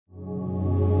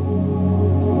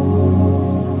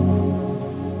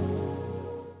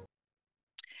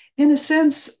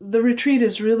sense, the retreat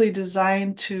is really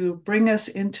designed to bring us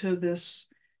into this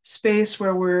space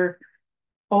where we're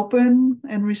open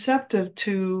and receptive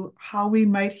to how we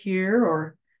might hear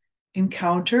or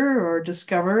encounter or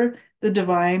discover the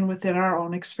divine within our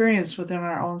own experience, within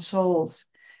our own souls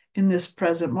in this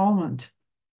present moment.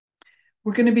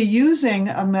 We're going to be using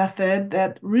a method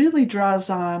that really draws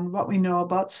on what we know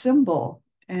about symbol.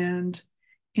 And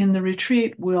in the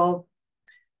retreat, we'll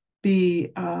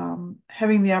be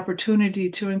having the opportunity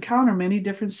to encounter many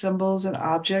different symbols and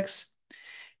objects.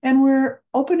 And we're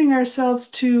opening ourselves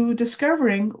to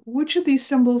discovering which of these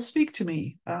symbols speak to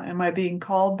me. Am I being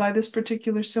called by this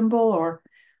particular symbol, or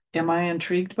am I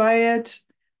intrigued by it?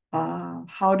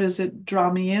 How does it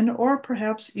draw me in, or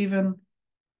perhaps even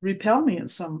repel me in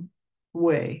some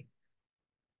way?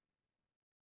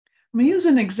 I'm going to use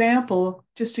an example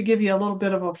just to give you a little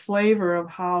bit of a flavor of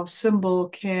how symbol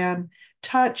can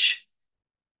touch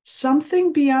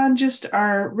something beyond just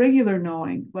our regular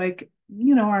knowing, like,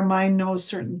 our mind knows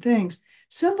certain things.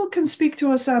 Symbol can speak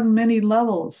to us on many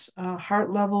levels,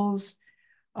 heart levels,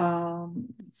 um,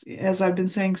 as I've been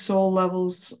saying, soul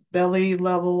levels, belly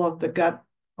level of the gut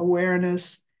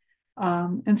awareness.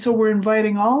 And so we're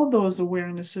inviting all those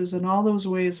awarenesses and all those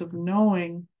ways of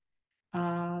knowing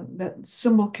that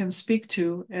symbol can speak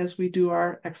to as we do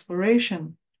our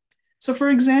exploration. So, for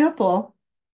example,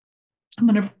 I'm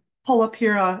going to pull up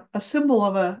here a symbol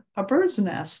of a bird's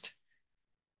nest.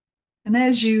 And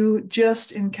as you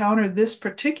just encounter this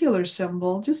particular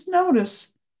symbol, just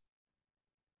notice,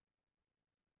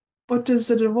 what does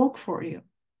it evoke for you?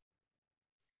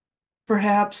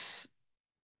 Perhaps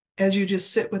as you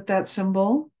just sit with that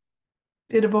symbol,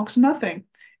 it evokes nothing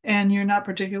and you're not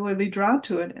particularly drawn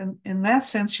to it. And in that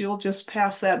sense, you'll just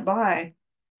pass that by.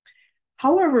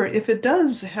 However, if it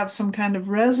does have some kind of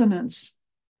resonance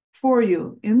for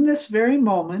you in this very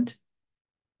moment,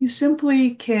 you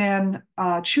simply can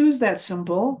choose that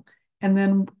symbol. And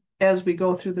then as we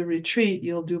go through the retreat,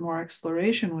 you'll do more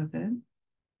exploration with it.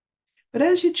 But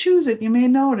as you choose it, you may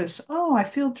notice, oh, I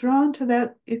feel drawn to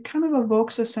that. It kind of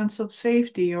evokes a sense of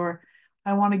safety, or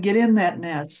I want to get in that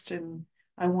nest and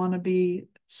I want to be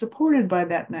supported by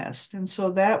that nest. And so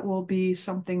that will be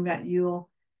something that you'll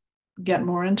get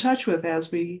more in touch with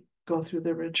as we go through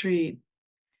the retreat.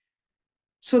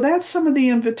 So that's some of the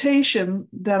invitation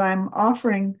that I'm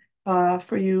offering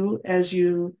for you as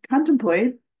you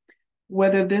contemplate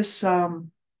whether this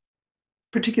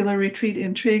particular retreat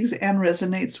intrigues and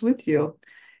resonates with you.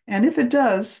 And if it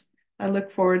does, I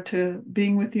look forward to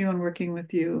being with you and working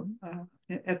with you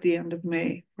at the end of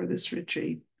May for this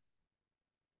retreat.